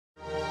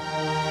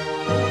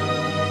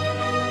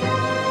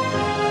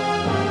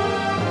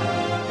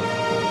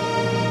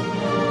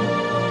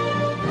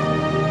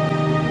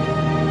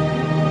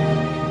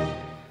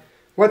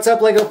What's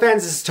up, LEGO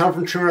fans? This is Tom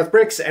from True North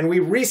Bricks, and we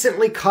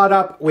recently caught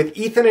up with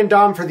Ethan and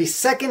Dom for the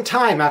second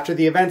time after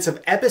the events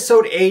of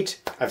Episode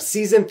 8 of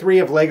Season 3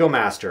 of LEGO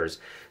Masters.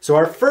 So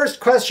our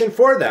first question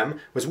for them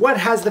was, what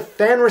has the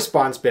fan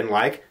response been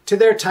like to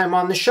their time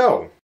on the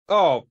show?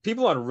 Oh,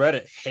 people on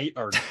Reddit hate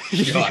our guts.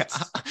 Yeah.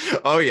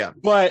 Oh, yeah.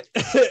 But,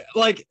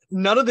 like,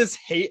 none of this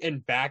hate and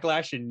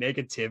backlash and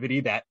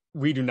negativity that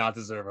we do not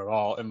deserve at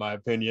all, in my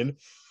opinion,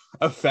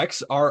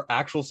 affects our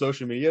actual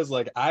social medias.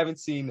 Like, I haven't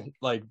seen,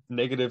 like,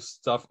 negative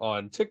stuff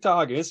on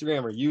TikTok,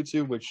 Instagram, or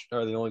YouTube, which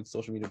are the only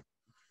social media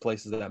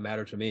places that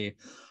matter to me.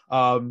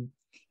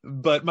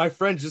 But my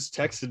friend just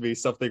texted me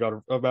something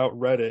about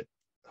Reddit.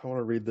 I want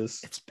to read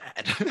this. It's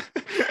bad.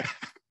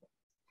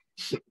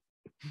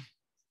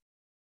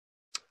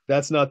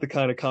 That's not the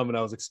kind of comment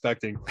I was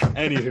expecting.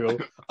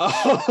 Anywho,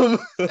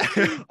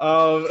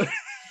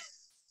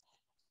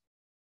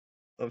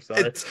 I'm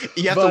sorry.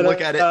 You have to look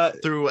at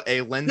it through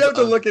a lens. You have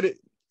to look at it.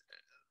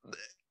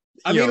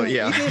 I mean,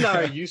 yeah. Ethan and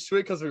I are used to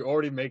it because we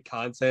already make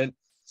content.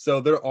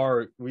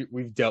 So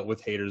we've dealt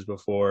with haters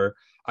before.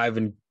 I've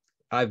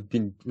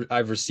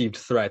received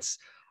threats.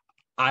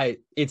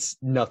 It's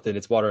nothing.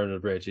 It's water under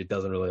the bridge. It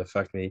doesn't really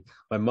affect me.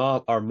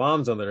 Our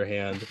moms, on the other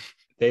hand,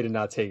 they did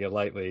not take it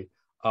lightly.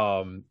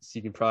 So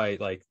you can probably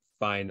like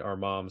find our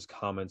moms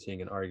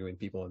commenting and arguing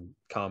people in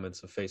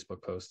comments of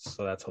Facebook posts.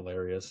 So that's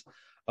hilarious.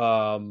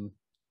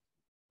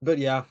 But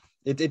yeah,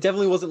 it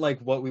definitely wasn't like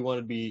what we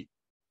wanted to be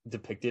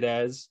depicted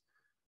as,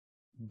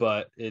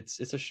 but it's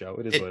a show.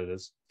 It is what it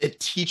is. It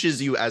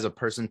teaches you as a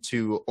person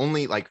to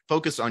only like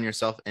focus on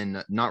yourself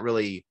and not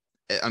really,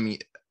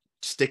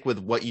 stick with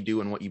what you do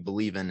and what you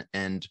believe in,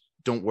 and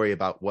don't worry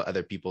about what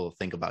other people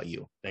think about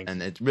you.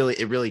 And it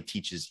really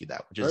teaches you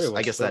that, which is,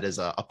 I guess that is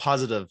a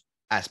positive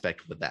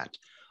aspect with that.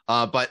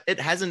 But it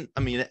hasn't,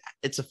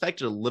 it's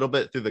affected a little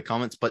bit through the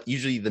comments, but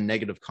usually the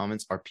negative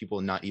comments are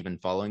people not even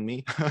following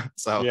me.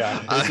 So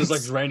yeah, it's just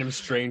like random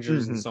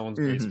strangers in someone's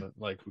basement.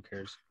 Like, who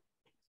cares?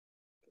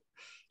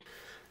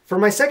 For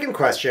my second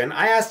question,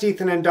 I asked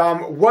Ethan and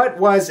Dom, what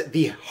was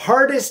the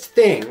hardest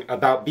thing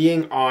about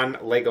being on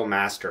LEGO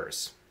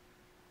Masters?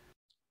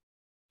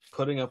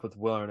 Putting up with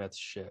Will Arnett's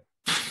shit.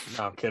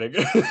 No, I'm kidding.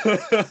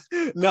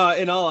 No,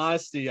 in all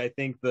honesty, I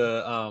think we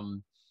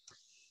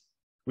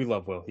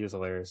love Will. He was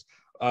hilarious.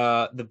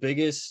 The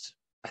biggest,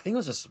 I think, it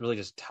was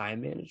just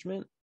time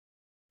management,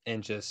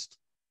 and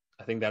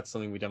I think that's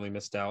something we definitely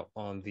missed out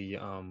on the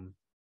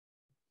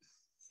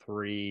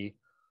 3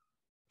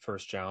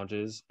 first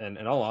challenges. And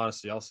in all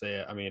honesty, I'll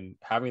say it.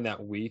 Having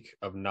that week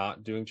of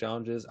not doing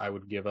challenges, I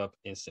would give up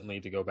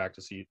instantly to go back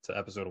to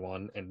episode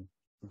 1 and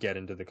get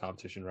into the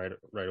competition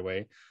right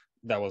away.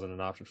 That wasn't an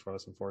option for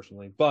us,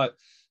 unfortunately. But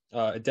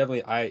it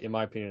definitely, in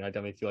my opinion, I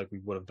definitely feel like we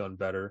would have done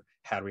better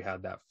had we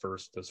had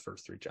those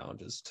first 3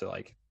 challenges to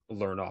like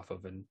learn off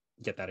of and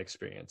get that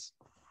experience.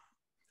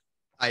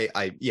 I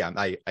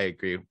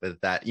agree with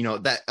that.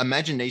 That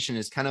imagination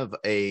is kind of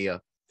a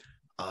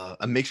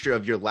mixture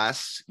of your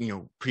last,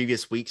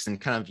 previous weeks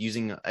and kind of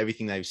using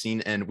everything that I've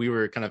seen. And we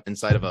were kind of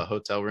inside of a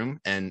hotel room,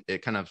 and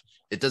it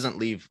doesn't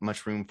leave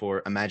much room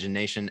for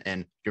imagination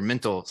and your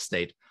mental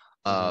state.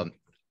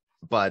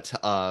 But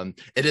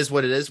it is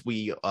what it is.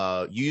 We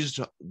used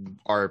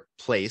our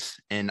place,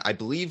 and I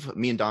believe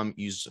me and Dom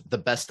used the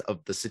best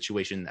of the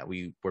situation that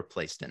we were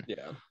placed in.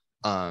 Yeah.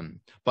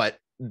 But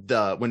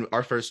when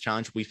our first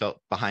challenge, we felt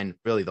behind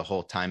really the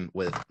whole time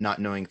with not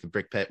knowing the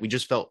brick pit.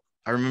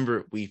 I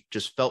remember we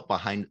just felt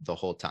behind the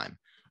whole time.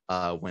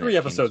 When 3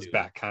 episodes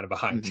back, kind of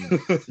behind.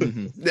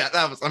 Yeah,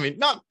 that was,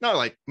 not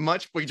like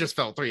much. We just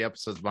felt 3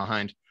 episodes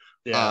behind.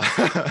 Yeah.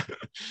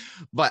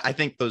 But I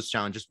think those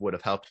challenges would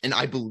have helped. And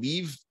I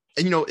believe,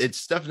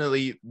 it's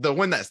definitely the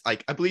one that's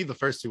like, I believe the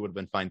first 2 would have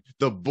been fine.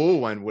 The bull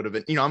one would have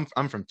been,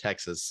 I'm from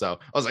Texas, so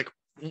I was like,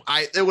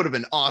 it would have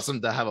been awesome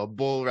to have a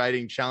bull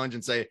riding challenge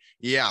and say,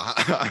 yeah.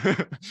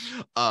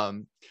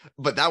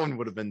 But that one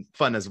would have been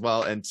fun as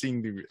well. And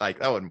seeing that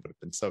one would have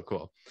been so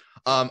cool.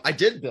 I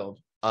did build,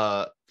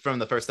 from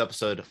the first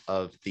episode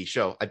of the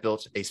show, I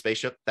built a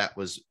spaceship that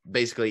was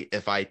basically,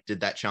 if I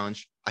did that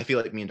challenge, I feel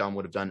like me and Dom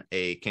would have done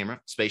a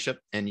camera spaceship,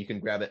 and you can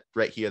grab it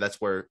right here.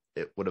 That's where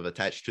it would have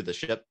attached to the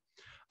ship,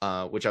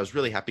 which I was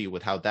really happy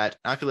with how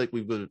I feel like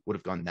we would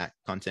have gone that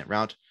content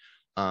route.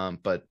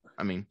 But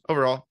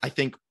overall, I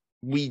think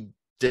we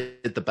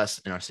did the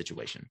best in our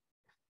situation.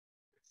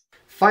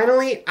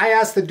 Finally, I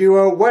asked the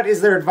duo, what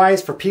is their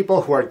advice for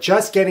people who are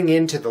just getting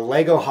into the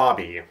LEGO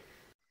hobby?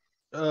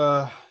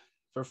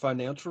 For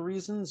financial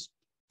reasons,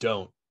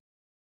 don't.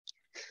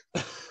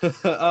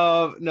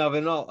 No,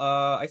 but no,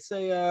 I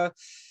say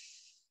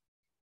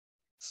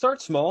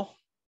start small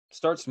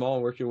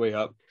and work your way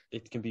up.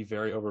 It can be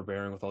very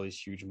overbearing with all these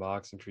huge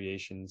mocks and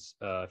creations.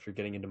 If you're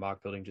getting into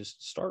mock building,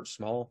 just start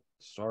small.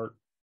 Start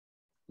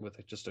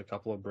with just a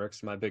couple of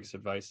bricks. My biggest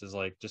advice is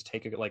just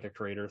take a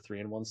creator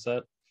 3-in-1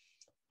 set,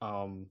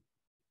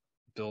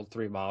 build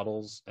 3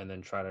 models, and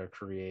then try to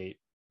create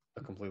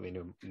a completely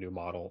new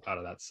model out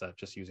of that set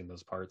just using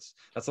those parts.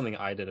 That's something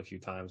I did a few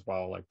times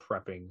while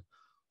prepping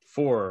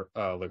for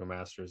LEGO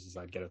Masters. Is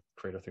I'd get a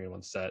creator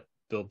 3-in-1 set,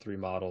 build 3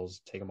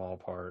 models, take them all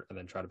apart, and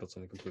then try to build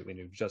something completely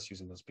new just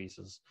using those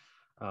pieces.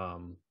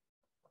 And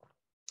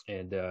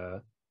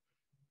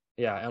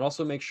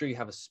also make sure you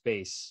have a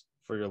space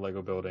for your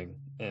Lego building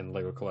and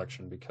Lego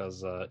collection,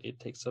 because it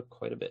takes up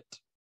quite a bit.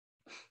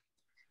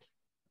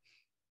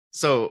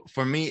 So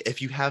for me,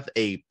 if you have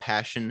a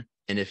passion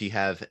and if you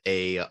have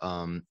a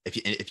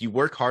if you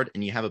work hard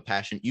and you have a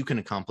passion, you can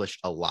accomplish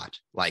a lot.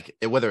 Like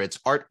whether it's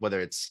art, whether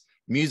it's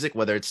music,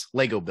 whether it's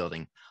Lego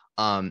building.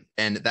 And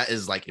that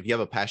is like, if you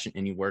have a passion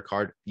and you work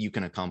hard, you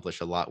can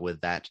accomplish a lot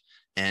with that.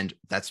 And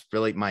that's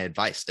really my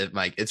advice.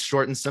 It's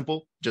short and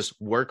simple. Just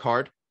work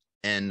hard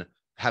and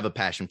have a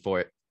passion for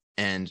it.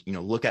 And,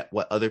 look at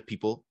what other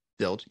people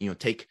build,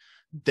 take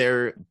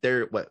their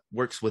what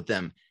works with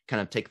them,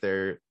 kind of take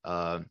their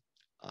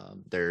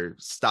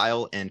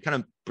style and kind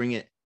of bring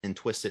it and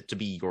twist it to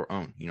be your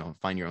own.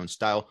 Find your own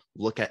style,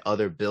 look at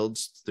other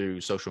builds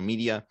through social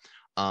media,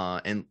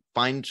 and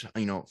find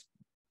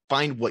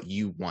what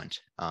you want,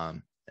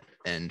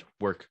 and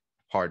work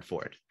hard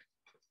for it.